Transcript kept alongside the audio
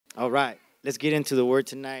All right, let's get into the word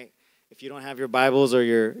tonight. If you don't have your Bibles or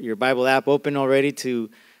your Bible app open already to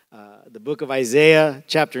the book of Isaiah,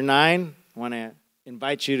 chapter 9, I want to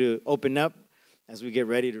invite you to open up as we get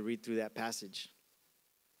ready to read through that passage.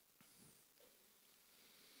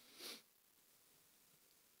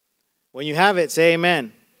 When you have it, say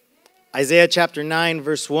amen. Isaiah chapter 9,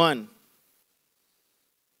 verse 1.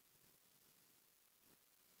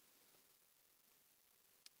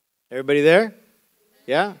 Everybody there?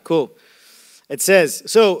 Yeah? Cool. It says,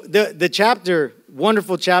 so the chapter,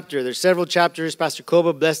 wonderful chapter. There's several chapters. Pastor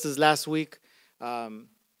Koba blessed us last week. Koba,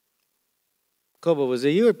 was it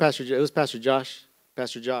you or Pastor Josh? It was Pastor Josh.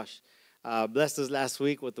 Pastor Josh blessed us last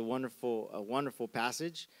week with a wonderful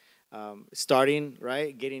passage. Starting,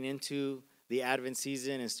 right, getting into the Advent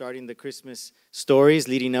season and starting the Christmas stories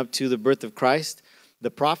leading up to the birth of Christ.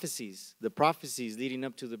 The prophecies leading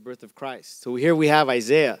up to the birth of Christ. So here we have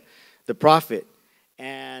Isaiah, the prophet,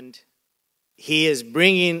 and he is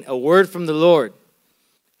bringing a word from the Lord.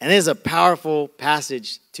 And it is a powerful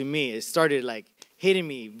passage to me. It started like hitting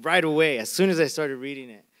me right away as soon as I started reading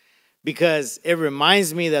it. Because it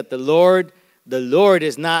reminds me that the Lord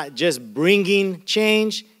is not just bringing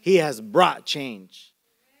change, he has brought change.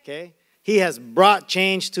 Okay? He has brought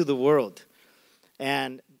change to the world.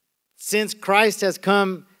 And since Christ has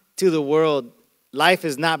come to the world, life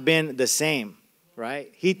has not been the same,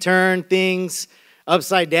 right? He turned things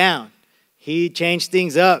upside down. He changed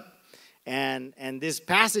things up. And this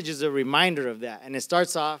passage is a reminder of that. And it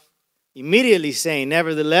starts off immediately saying,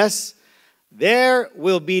 nevertheless, there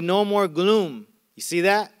will be no more gloom. You see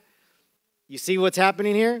that? You see what's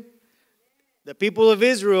happening here? The people of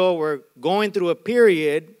Israel were going through a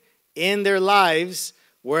period in their lives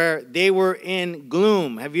where they were in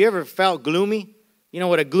gloom. Have you ever felt gloomy? You know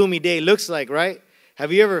what a gloomy day looks like, right?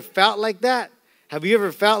 Have you ever felt like that? Have you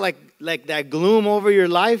ever felt like that gloom over your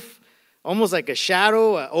life? Almost like a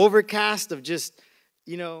shadow, an overcast of just,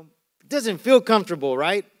 it doesn't feel comfortable,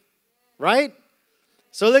 right? Right?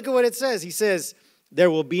 So look at what it says. He says,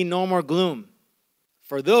 there will be no more gloom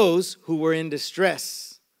for those who were in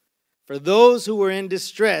distress. For those who were in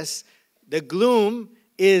distress, the gloom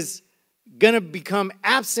is going to become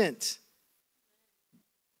absent.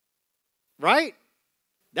 Right?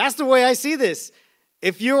 That's the way I see this.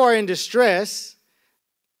 If you are in distress,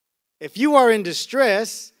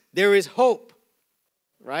 there is hope.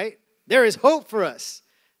 Right? There is hope for us.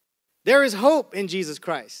 There is hope in Jesus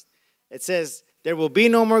Christ. It says, there will be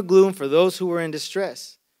no more gloom for those who were in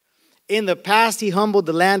distress. In the past, he humbled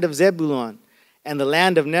the land of Zebulun and the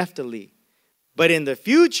land of Naphtali. But in the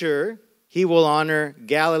future, he will honor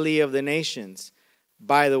Galilee of the nations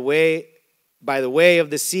by the way of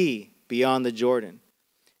the sea beyond the Jordan.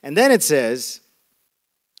 And then it says,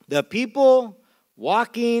 the people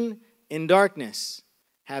walking in darkness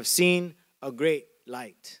have seen a great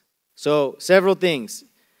light. So several things.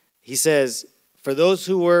 He says, for those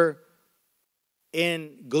who were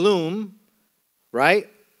in gloom, right?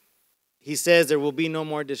 He says there will be no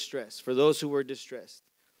more distress for those who were distressed.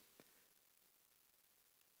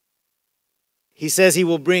 He says he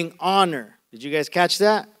will bring honor. Did you guys catch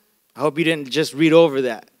that? I hope you didn't just read over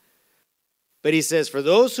that. But he says for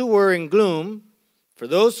those who were in gloom, for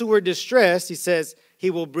those who were distressed, he says he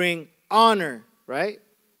will bring honor, right?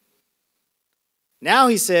 Now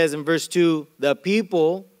he says in verse 2, the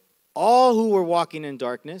people, all who were walking in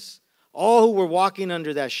darkness, all who were walking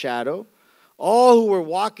under that shadow, all who were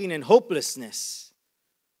walking in hopelessness.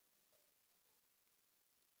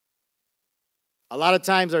 A lot of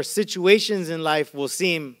times our situations in life will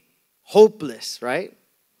seem hopeless, right?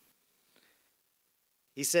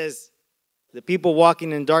 He says, the people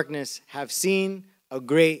walking in darkness have seen a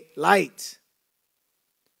great light.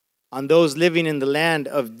 On those living in the land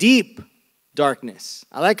of deep darkness.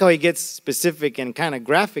 I like how he gets specific and kind of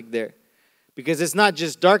graphic there. Because it's not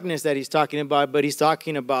just darkness that he's talking about, but he's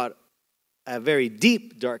talking about a very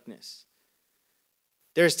deep darkness.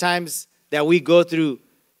 There's times that we go through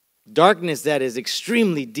darkness that is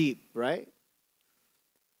extremely deep, right?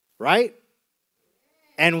 Right?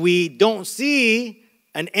 And we don't see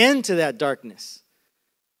an end to that darkness.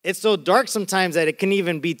 It's so dark sometimes that it can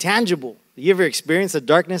even be tangible. You ever experienced a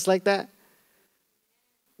darkness like that?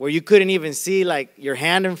 Where you couldn't even see like your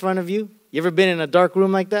hand in front of you? You ever been in a dark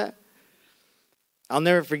room like that? I'll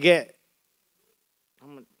never forget.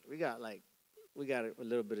 We got a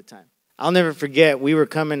little bit of time. I'll never forget. We were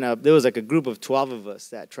coming up. There was like a group of 12 of us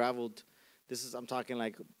that traveled. I'm talking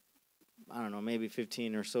like, I don't know, maybe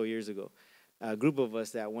 15 or so years ago. A group of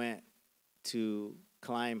us that went to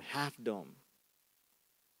climb Half Dome.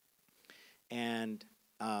 And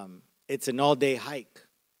it's an all-day hike,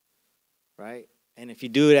 right? And if you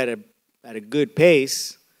do it at a good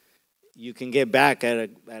pace, you can get back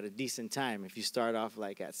at a decent time. If you start off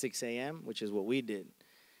like at 6 a.m., which is what we did,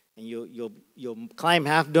 and you'll climb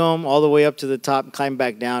Half Dome all the way up to the top, climb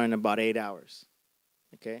back down in about 8 hours.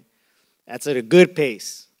 Okay, that's at a good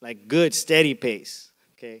pace, like good steady pace.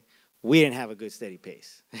 Okay, we didn't have a good steady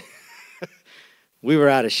pace. We were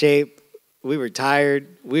out of shape. We were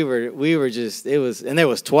tired. We were just, and there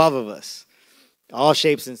was 12 of us, all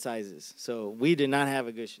shapes and sizes. So we did not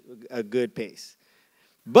have a good pace.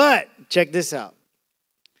 But check this out.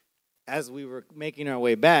 As we were making our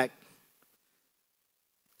way back,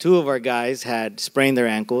 2 of our guys had sprained their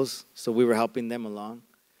ankles, so we were helping them along.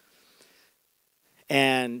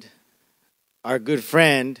 And our good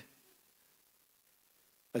friend,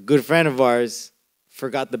 a good friend of ours,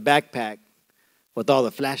 forgot the backpack with all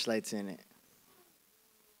the flashlights in it.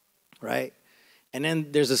 Right? And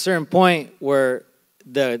then there's a certain point where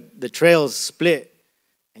the trails split,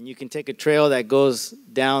 and you can take a trail that goes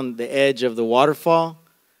down the edge of the waterfall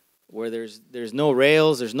where there's no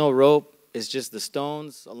rails, there's no rope, it's just the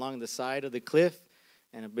stones along the side of the cliff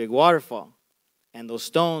and a big waterfall. And those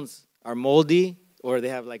stones are moldy, or they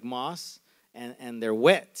have like moss, and they're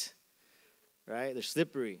wet, right? They're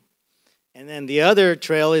slippery. And then the other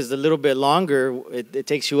trail is a little bit longer. It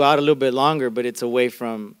takes you out a little bit longer, but it's away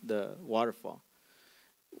from the waterfall.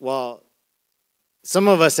 Well, some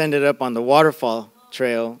of us ended up on the waterfall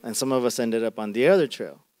trail, and some of us ended up on the other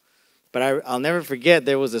trail. But I'll never forget,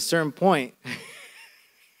 there was a certain point,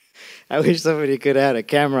 I wish somebody could have had a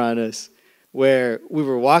camera on us, where we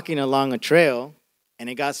were walking along a trail, and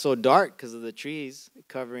it got so dark because of the trees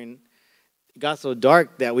covering. It got so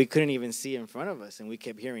dark that we couldn't even see in front of us, and we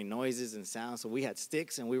kept hearing noises and sounds. So we had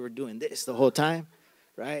sticks, and we were doing this the whole time,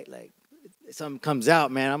 right? Like, if something comes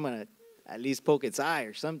out, man, I'm going to at least poke its eye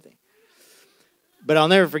or something. But I'll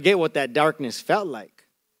never forget what that darkness felt like.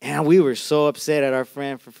 And we were so upset at our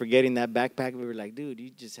friend for forgetting that backpack. We were like, dude,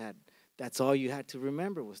 that's all you had to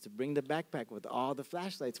remember was to bring the backpack with all the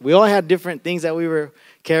flashlights. We all had different things that we were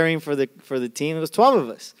carrying for the team. It was 12 of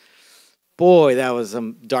us. Boy, that was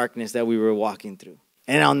some darkness that we were walking through.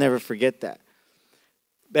 And I'll never forget that.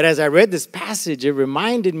 But as I read this passage, it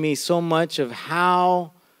reminded me so much of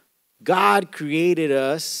how God created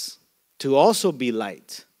us to also be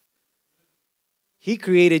light. He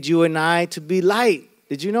created you and I to be light.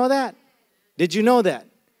 Did you know that? Did you know that?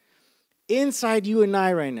 Inside you and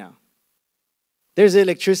I right now, there's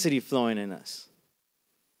electricity flowing in us.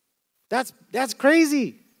 That's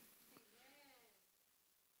crazy.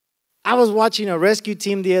 I was watching a rescue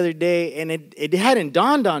team the other day, and it hadn't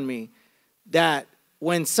dawned on me that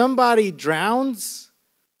when somebody drowns,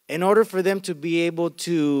 in order for them to be able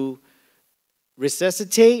to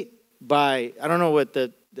resuscitate by, I don't know what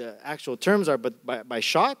the actual terms are, but by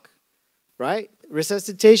shock, right?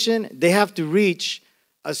 Resuscitation, they have to reach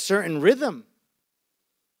a certain rhythm.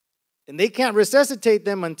 And they can't resuscitate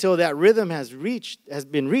them until that rhythm has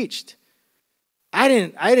been reached. I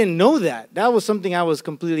didn't know that. That was something I was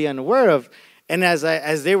completely unaware of. And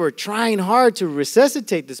as they were trying hard to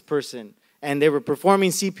resuscitate this person, and they were performing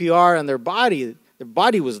CPR on their body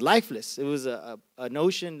was lifeless. It was an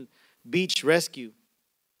ocean beach rescue.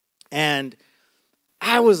 And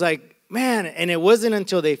I was like, man, and it wasn't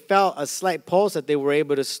until they felt a slight pulse that they were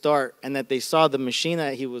able to start, and that they saw the machine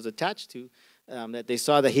that he was attached to, that they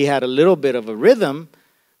saw that he had a little bit of a rhythm,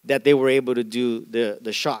 that they were able to do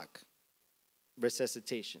the shock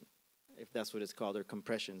resuscitation, if that's what it's called, or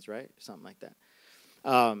compressions, right? Something like that.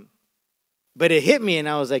 But it hit me, and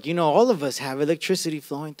I was like, all of us have electricity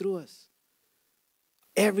flowing through us.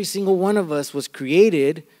 Every single one of us was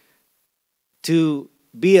created to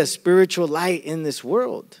be a spiritual light in this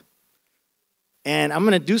world. And I'm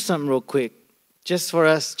going to do something real quick, just for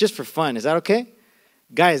us, just for fun. Is that okay?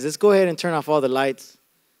 Guys, let's go ahead and turn off all the lights.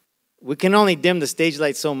 We can only dim the stage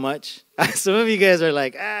light so much. Some of you guys are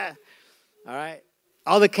like, all right.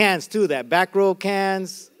 All the cans, too, that back row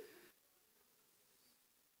cans.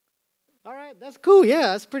 All right, that's cool. Yeah,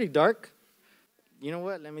 that's pretty dark. You know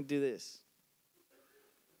what? Let me do this,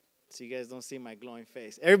 so you guys don't see my glowing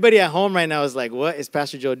face. Everybody at home right now is like, what is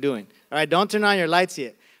Pastor Joe doing? All right, don't turn on your lights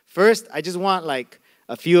yet. First, I just want like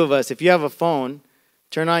a few of us, if you have a phone,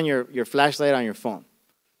 turn on your flashlight on your phone.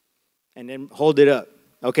 And then hold it up.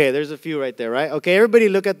 Okay, there's a few right there, right? Okay, everybody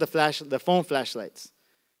look at the phone flashlights.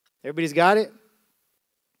 Everybody's got it?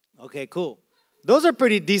 Okay, cool. Those are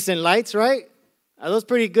pretty decent lights, right? Are those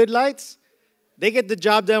pretty good lights? They get the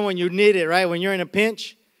job done when you need it, right? When you're in a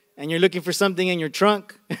pinch and you're looking for something in your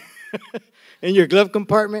trunk, in your glove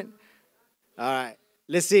compartment. All right,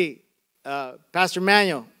 let's see. Pastor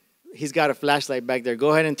Manuel, he's got a flashlight back there.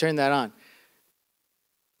 Go ahead and turn that on.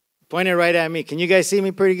 Point it right at me. Can you guys see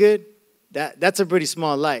me pretty good? That's a pretty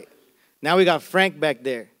small light. Now we got Frank back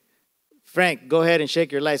there. Frank, go ahead and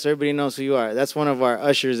shake your light so everybody knows who you are. That's one of our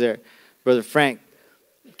ushers there, Brother Frank.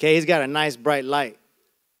 Okay, he's got a nice bright light.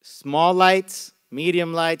 Small lights,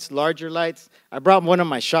 medium lights, larger lights. I brought one of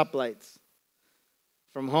my shop lights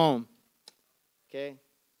from home. Okay.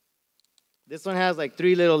 This one has like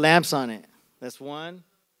 3 little lamps on it. That's one,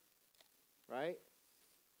 right?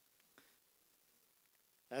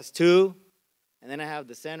 That's 2. And then I have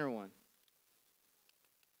the center one.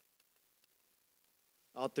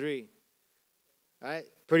 All 3. Right?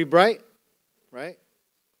 Pretty bright, right?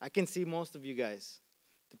 I can see most of you guys,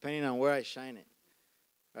 depending on where I shine it.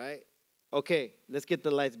 Right? Okay, let's get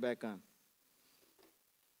the lights back on.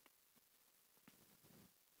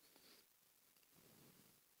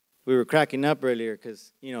 We were cracking up earlier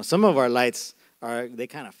because, some of our lights they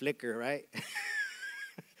kind of flicker, right?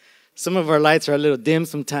 Some of our lights are a little dim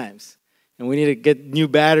sometimes, and we need to get new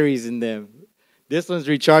batteries in them. This one's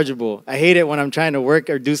rechargeable. I hate it when I'm trying to work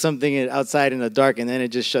or do something outside in the dark, and then it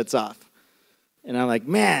just shuts off. And I'm like,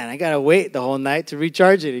 man, I got to wait the whole night to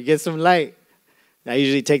recharge it and get some light. I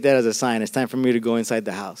usually take that as a sign. It's time for me to go inside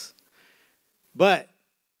the house. But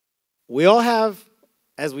we all have,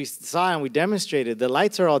 as we saw and we demonstrated, the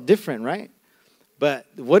lights are all different, right? But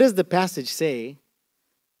what does the passage say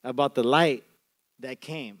about the light that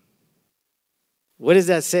came? What does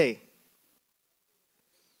that say?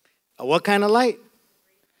 What kind of light?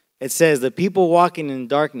 It says, the people walking in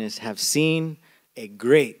darkness have seen a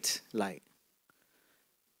great light.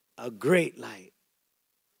 A great light.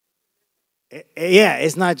 Yeah,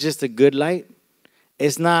 it's not just a good light.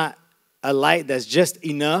 It's not a light that's just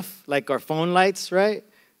enough, like our phone lights, right?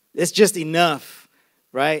 It's just enough,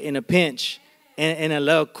 right, in a pinch. And a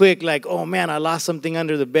little quick, like, oh, man, I lost something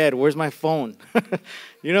under the bed. Where's my phone? I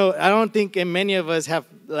don't think many of us have,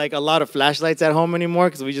 like, a lot of flashlights at home anymore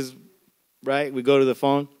because we just, right, we go to the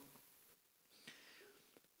phone.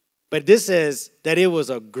 But this says that it was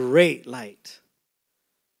a great light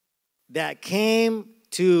that came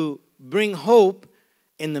to bring hope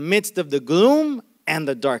in the midst of the gloom and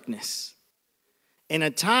the darkness. In a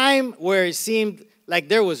time where it seemed like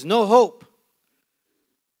there was no hope,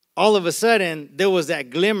 all of a sudden, there was that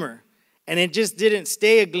glimmer. And it just didn't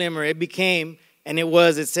stay a glimmer. It became,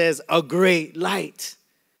 it says, a great light.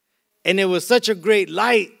 And it was such a great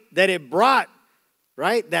light that it brought,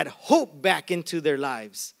 right, that hope back into their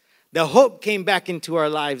lives. The hope came back into our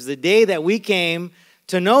lives the day that we came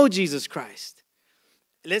to know Jesus Christ.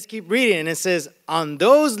 Let's keep reading. And it says, on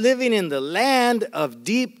those living in the land of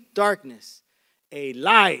deep darkness, a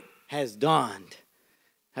light has dawned.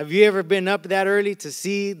 Have you ever been up that early to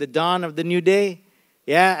see the dawn of the new day?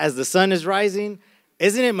 Yeah, as the sun is rising.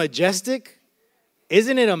 Isn't it majestic?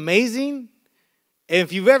 Isn't it amazing?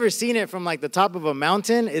 If you've ever seen it from like the top of a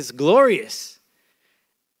mountain, it's glorious.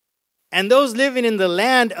 And those living in the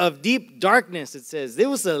land of deep darkness, it says, there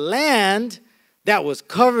was a land that was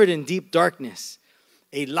covered in deep darkness.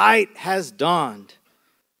 A light has dawned.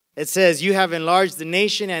 It says, you have enlarged the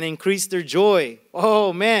nation and increased their joy.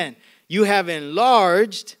 Oh, man. You have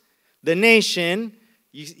enlarged the nation.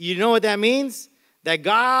 You know what that means? That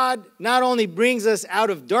God not only brings us out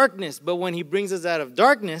of darkness, but when he brings us out of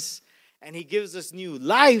darkness and he gives us new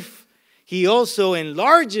life, he also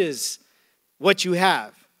enlarges what you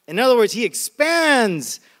have. In other words, he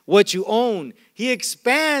expands what you own. He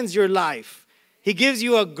expands your life. He gives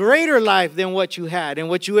you a greater life than what you had and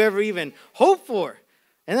what you ever even hoped for.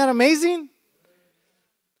 Isn't that amazing?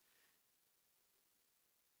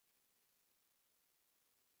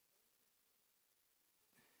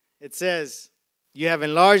 It says, you have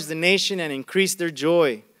enlarged the nation and increased their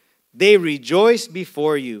joy. They rejoice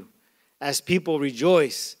before you as people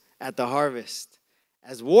rejoice at the harvest,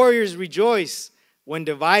 as warriors rejoice when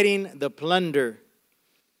dividing the plunder.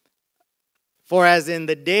 For as in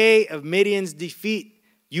the day of Midian's defeat,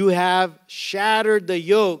 you have shattered the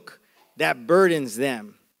yoke that burdens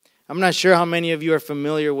them. I'm not sure how many of you are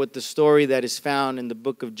familiar with the story that is found in the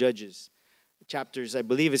book of Judges. Chapters, I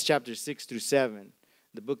believe it's chapters 6 through 7.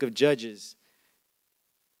 The book of Judges.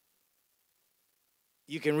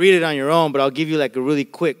 You can read it on your own, but I'll give you like a really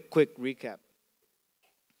quick recap.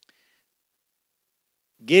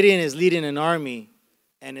 Gideon is leading an army,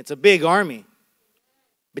 and it's a big army.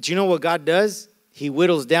 But you know what God does? He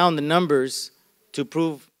whittles down the numbers to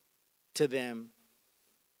prove to them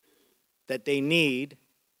that they need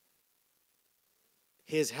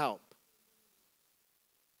his help.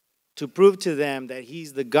 To prove to them that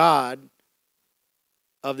he's the God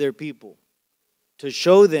of their people, to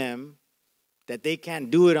show them that they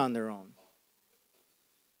can't do it on their own.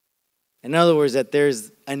 In other words, that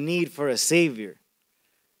there's a need for a Savior.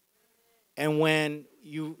 And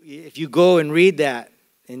if you go and read that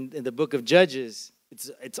in the book of Judges,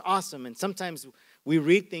 it's awesome. And sometimes we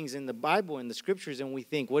read things in the Bible, in the scriptures, and we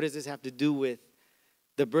think, what does this have to do with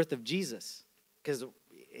the birth of Jesus? Because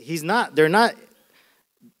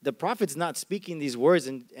the prophet's not speaking these words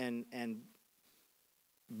and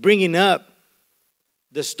bringing up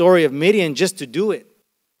the story of Midian just to do it,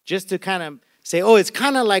 just to kind of say, oh, it's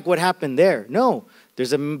kind of like what happened there. No,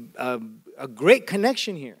 there's a great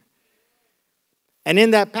connection here. And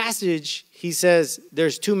in that passage, he says,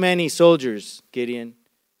 there's too many soldiers, Gideon.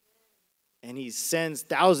 And he sends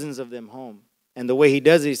thousands of them home. And the way he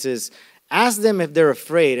does it, he says, ask them if they're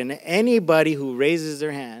afraid. And anybody who raises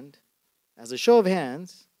their hand, as a show of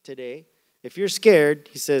hands today, if you're scared,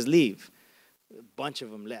 he says, leave. A bunch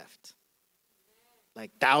of them left.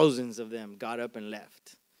 Like thousands of them got up and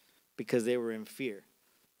left because they were in fear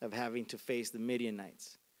of having to face the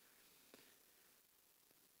Midianites.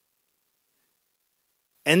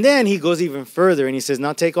 And then he goes even further and he says,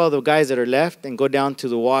 now take all the guys that are left and go down to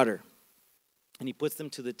the water. And he puts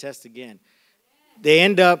them to the test again. They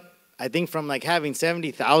end up, I think, from like having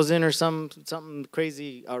 70,000 or something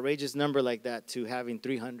crazy, outrageous number like that to having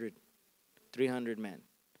 300 men.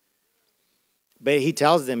 But he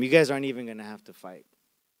tells them, you guys aren't even going to have to fight.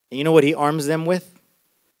 And you know what he arms them with?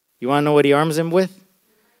 You want to know what he arms them with?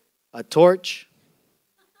 A torch.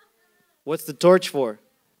 What's the torch for?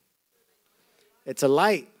 It's a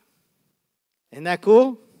light. Isn't that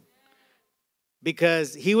cool?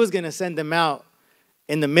 Because he was going to send them out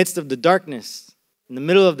in the midst of the darkness. In the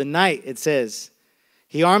middle of the night, it says.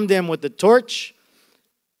 He armed them with a torch,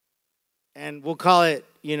 and we'll call it,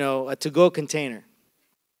 a to-go container.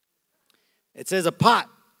 It says a pot.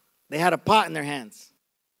 They had a pot in their hands.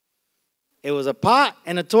 It was a pot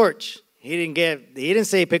and a torch. He didn't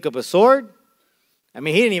say pick up a sword. I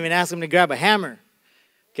mean, he didn't even ask them to grab a hammer.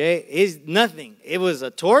 Okay, it's nothing. It was a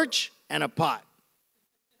torch and a pot.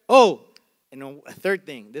 Oh, and a third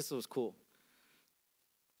thing. This was cool.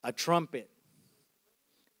 A trumpet.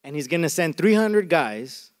 And he's going to send 300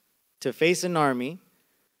 guys to face an army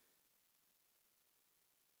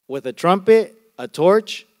with a trumpet, a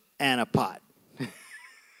torch, and a pot.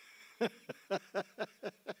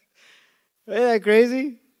 Isn't that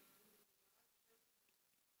crazy?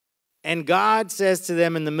 And God says to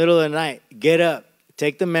them in the middle of the night, get up.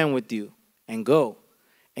 Take the men with you and go.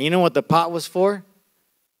 And you know what the pot was for?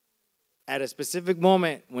 At a specific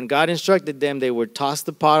moment, when God instructed them, they would toss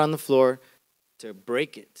the pot on the floor to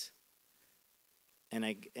break it.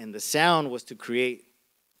 And the sound was to create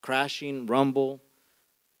crashing, rumble.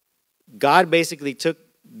 God basically took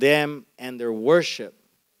them and their worship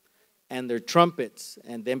and their trumpets,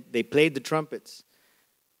 and then they played the trumpets.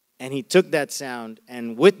 And he took that sound,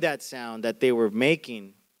 and with that sound that they were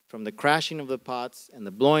making, from the crashing of the pots and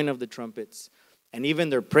the blowing of the trumpets, and even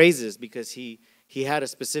their praises, because he had a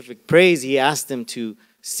specific praise he asked them to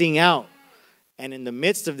sing out. And in the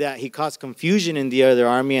midst of that, he caused confusion in the other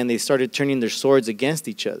army, and they started turning their swords against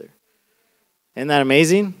each other. Isn't that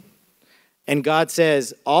amazing? And God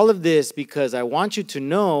says, all of this because I want you to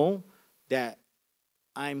know that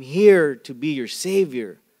I'm here to be your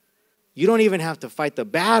Savior. You don't even have to fight the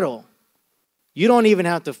battle. You don't even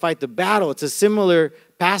have to fight the battle. It's a similar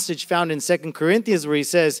passage found in 2 Corinthians where he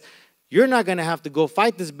says, you're not going to have to go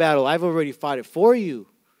fight this battle. I've already fought it for you.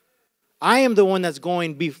 I am the one that's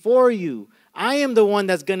going before you. I am the one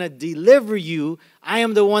that's going to deliver you. I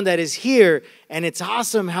am the one that is here. And it's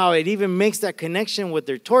awesome how it even makes that connection with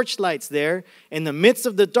their torchlights there in the midst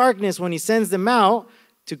of the darkness when he sends them out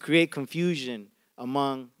to create confusion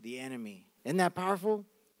among the enemy. Isn't that powerful?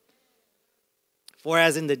 For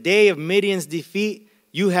as in the day of Midian's defeat,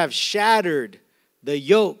 you have shattered the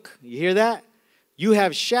yoke. You hear that? You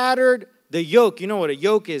have shattered the yoke. You know what a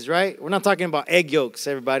yoke is, right? We're not talking about egg yolks,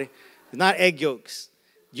 everybody. It's not egg yolks.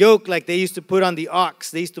 Yoke like they used to put on the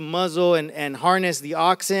ox. They used to muzzle and harness the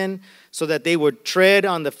oxen so that they would tread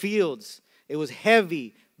on the fields. It was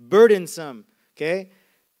heavy, burdensome, okay?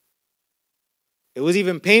 It was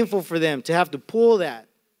even painful for them to have to pull that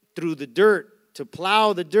through the dirt, to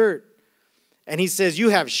plow the dirt. And he says, you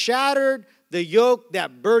have shattered the yoke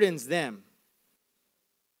that burdens them.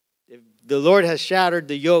 If the Lord has shattered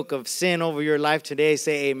the yoke of sin over your life today,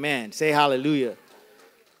 say amen. Say hallelujah.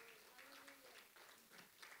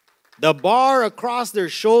 The bar across their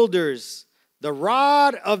shoulders, the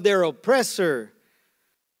rod of their oppressor.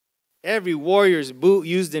 Every warrior's boot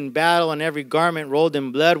used in battle and every garment rolled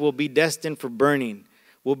in blood will be destined for burning,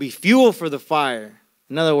 will be fuel for the fire.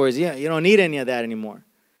 In other words, you don't need any of that anymore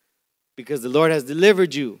because the Lord has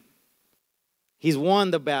delivered you. He's won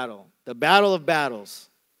the battle. the battle of battles.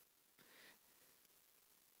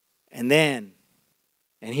 And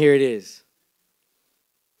here it is.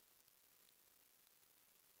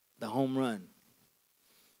 The home run,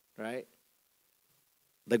 right?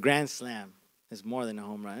 The grand slam is more than a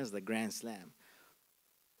home run. It's the grand slam.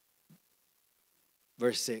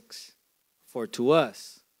 Verse 6, for to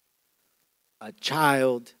us a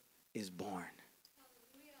child is born.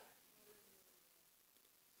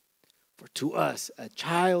 For to us a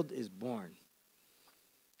child is born.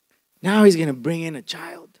 Now he's going to bring in a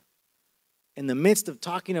child. In the midst of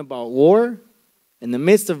talking about war, in the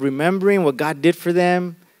midst of remembering what God did for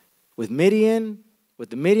them with Midian, with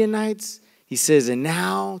the Midianites, he says, and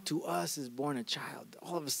now to us is born a child.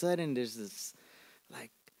 All of a sudden, there's this,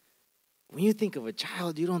 like, when you think of a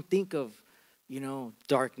child, you don't think of,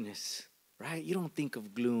 darkness, right? You don't think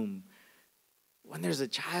of gloom. When there's a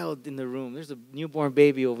child in the room, there's a newborn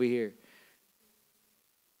baby over here.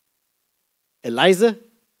 Eliza,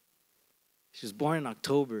 she was born in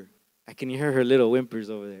October. I can hear her little whimpers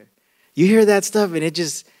over there. You hear that stuff,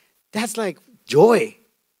 and that's like joy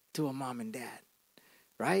to a mom and dad,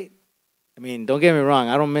 right? I mean, don't get me wrong.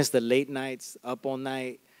 I don't miss the late nights, up all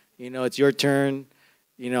night. It's your turn,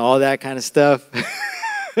 all that kind of stuff.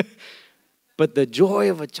 But the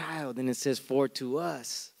joy of a child, and it says, for to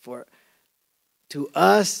us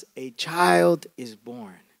a child is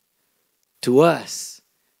born. To us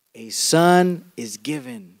a son is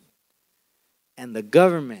given, and the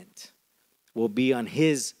government will be on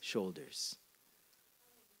his shoulders.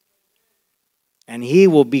 And he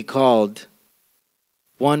will be called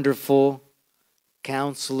Wonderful,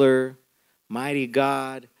 Counselor, Mighty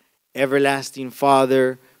God, Everlasting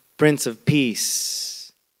Father, Prince of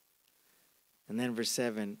Peace. And then verse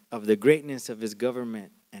 7, of the greatness of his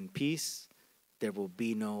government and peace, there will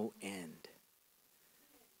be no end.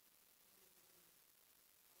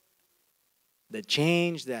 The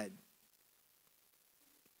change that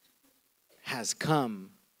has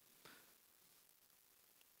come,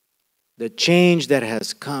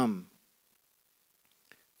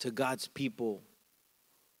 to God's people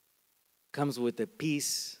comes with a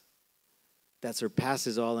peace that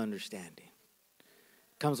surpasses all understanding.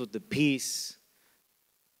 Comes with the peace,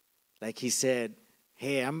 like he said,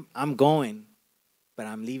 hey, I'm going, but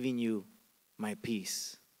I'm leaving you my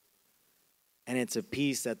peace. And it's a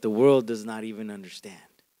peace that the world does not even understand.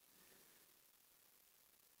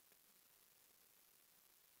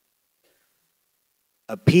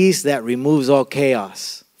 A peace that removes all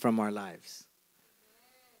chaos from our lives.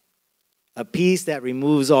 A peace that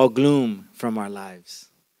removes all gloom from our lives.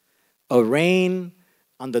 A reign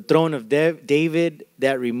on the throne of David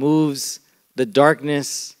that removes the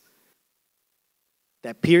darkness,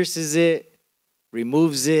 that pierces it,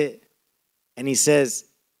 removes it. And he says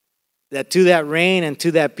that to that reign and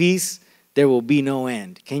to that peace, there will be no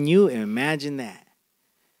end. Can you imagine that?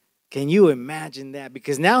 Can you imagine that?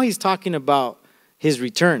 Because now he's talking about his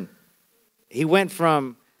return. He went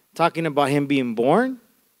from talking about him being born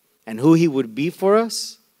and who he would be for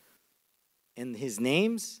us and his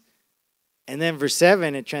names. And then verse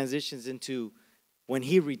 7, it transitions into when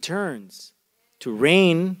he returns to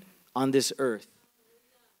reign on this earth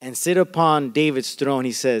and sit upon David's throne,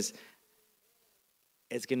 he says,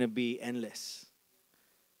 it's going to be endless.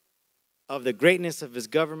 Of the greatness of his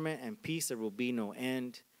government and peace, there will be no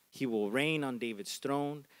end. He will reign on David's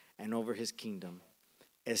throne and over his kingdom,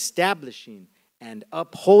 establishing and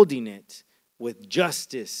upholding it with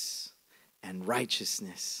justice and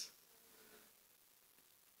righteousness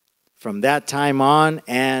from that time on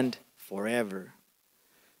and forever.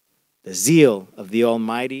 The zeal of the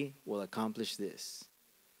Almighty will accomplish this.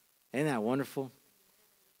 Isn't that wonderful?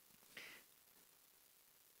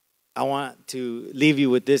 I want to leave you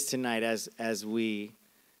with this tonight as we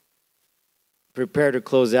prepare to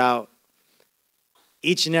close out.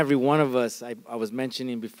 Each and every one of us, I was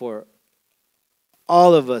mentioning before,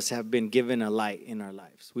 all of us have been given a light in our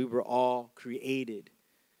lives. We were all created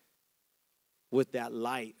with that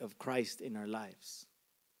light of Christ in our lives.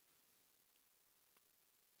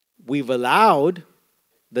 We've allowed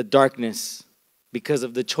the darkness because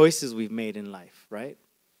of the choices we've made in life, right?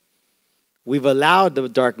 We've allowed the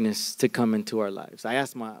darkness to come into our lives. I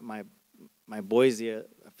asked my boys a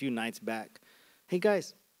few nights back, hey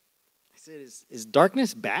guys, I said, is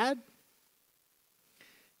darkness bad?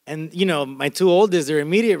 And, my two oldest, their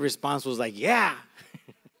immediate response was like, yeah.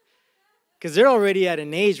 Because they're already at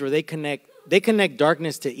an age where they connect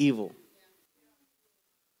darkness to evil.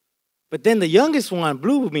 But then the youngest one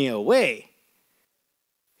blew me away.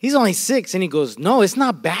 He's only 6, and he goes, no, it's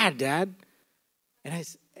not bad, Dad.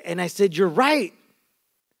 And I said, you're right.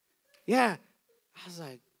 Yeah. I was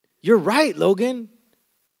like, you're right, Logan.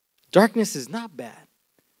 Darkness is not bad.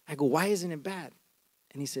 I go, why isn't it bad?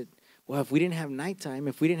 And he said, well, if we didn't have nighttime,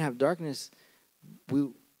 if we didn't have darkness,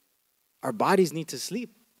 our bodies need to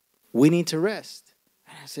sleep. We need to rest.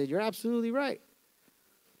 And I said, you're absolutely right.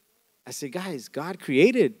 I said, guys, God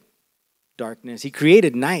created darkness. He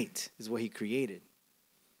created night is what he created.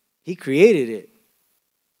 He created it.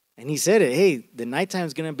 And he said it, hey, the nighttime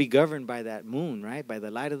is going to be governed by that moon, right? By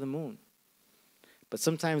the light of the moon. But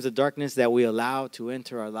sometimes the darkness that we allow to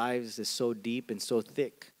enter our lives is so deep and so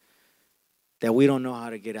thick that we don't know how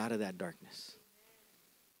to get out of that darkness.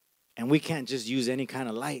 And we can't just use any kind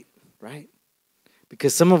of light, right?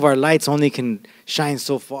 Because some of our lights only can shine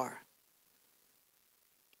so far.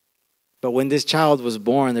 But when this child was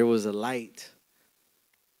born, there was a light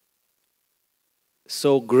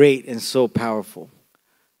so great and so powerful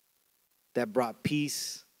that brought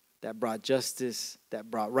peace, that brought justice, that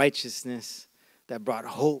brought righteousness, that brought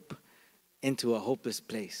hope into a hopeless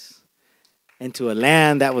place, into a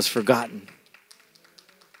land that was forgotten,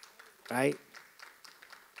 right?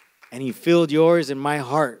 And he filled yours and my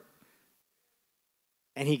heart,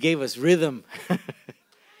 and he gave us rhythm,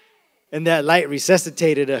 and that light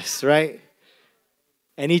resuscitated us, right?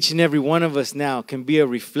 And each and every one of us now can be a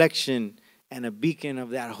reflection and a beacon of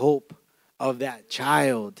that hope of that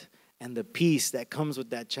child and the peace that comes with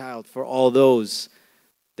that child for all those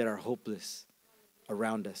that are hopeless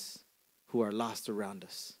around us, who are lost around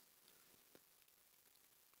us.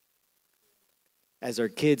 As our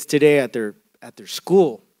kids today at their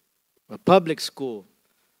school, a public school,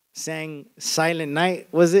 sang Silent Night,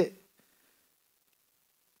 was it?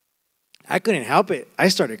 I couldn't help it. I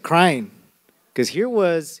started crying because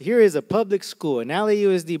here is a public school, an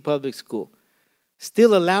LAUSD public school,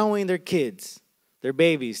 still allowing their kids, their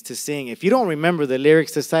babies, to sing. If you don't remember the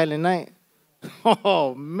lyrics to Silent Night,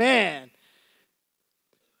 oh man,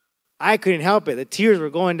 I couldn't help it. The tears were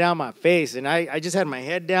going down my face, and I just had my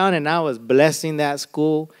head down, and I was blessing that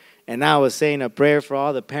school, and I was saying a prayer for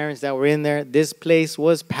all the parents that were in there. This place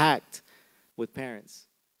was packed with parents,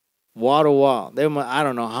 wall to wall. I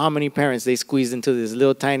don't know how many parents they squeezed into this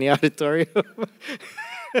little tiny auditorium.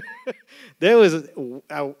 There was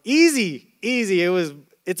easy.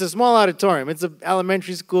 It's a small auditorium. It's an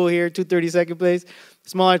elementary school here, 232nd Place.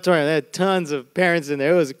 Small auditorium. There had tons of parents in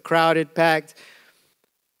there. It was crowded, packed.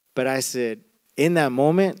 But I said, in that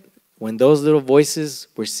moment, when those little voices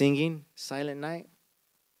were singing Silent Night,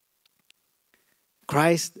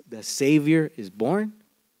 Christ, the Savior, is born.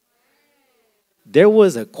 There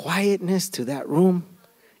was a quietness to that room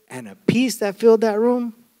and a peace that filled that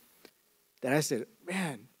room that I said,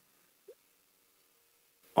 man,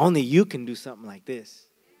 only you can do something like this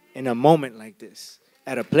in a moment like this,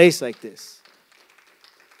 at a place like this.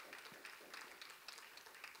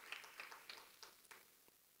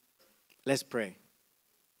 Let's pray.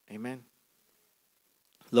 Amen.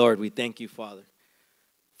 Lord, we thank you, Father,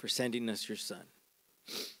 for sending us your Son,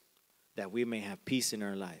 that we may have peace in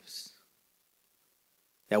our lives,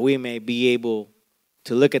 that we may be able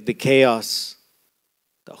to look at the chaos,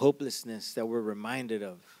 the hopelessness that we're reminded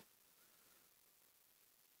of,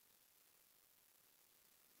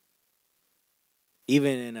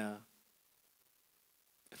 even in a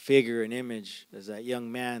figure, an image, as that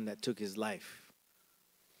young man that took his life,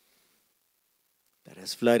 that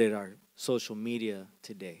has flooded our social media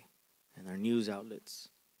today and our news outlets.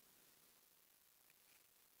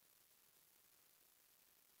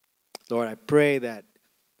 Lord, I pray that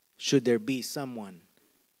should there be someone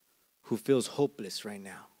who feels hopeless right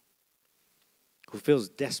now, who feels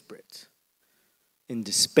desperate, in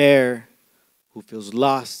despair, who feels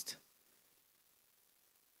lost,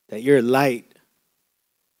 that your light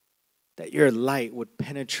would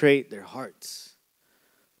penetrate their hearts,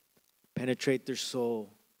 penetrate their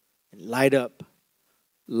soul, and light up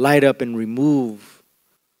and remove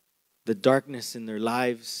the darkness in their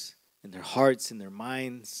lives, in their hearts, in their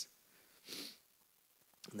minds,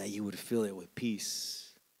 and that you would fill it with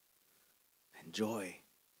peace and joy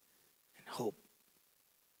and hope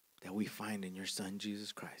that we find in your Son,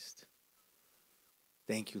 Jesus Christ.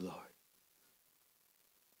 Thank you, Lord,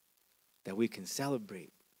 that we can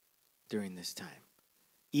celebrate during this time,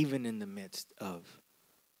 even in the midst of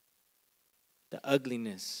the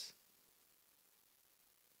ugliness,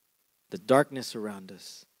 the darkness around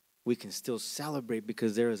us. We can still celebrate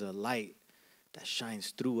because there is a light that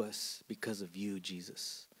shines through us because of you,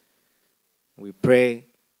 Jesus. We pray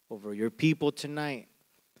over your people tonight,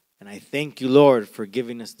 and I thank you, Lord, for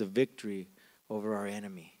giving us the victory over our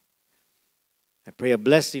enemy. I pray a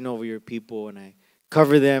blessing over your people, and I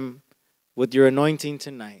cover them with your anointing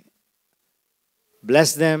tonight.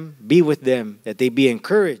 Bless them, be with them, that they be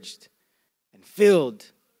encouraged and filled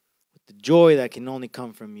with the joy that can only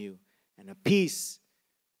come from you and a peace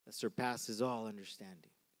that surpasses all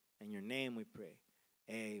understanding. In your name we pray.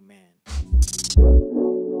 Amen.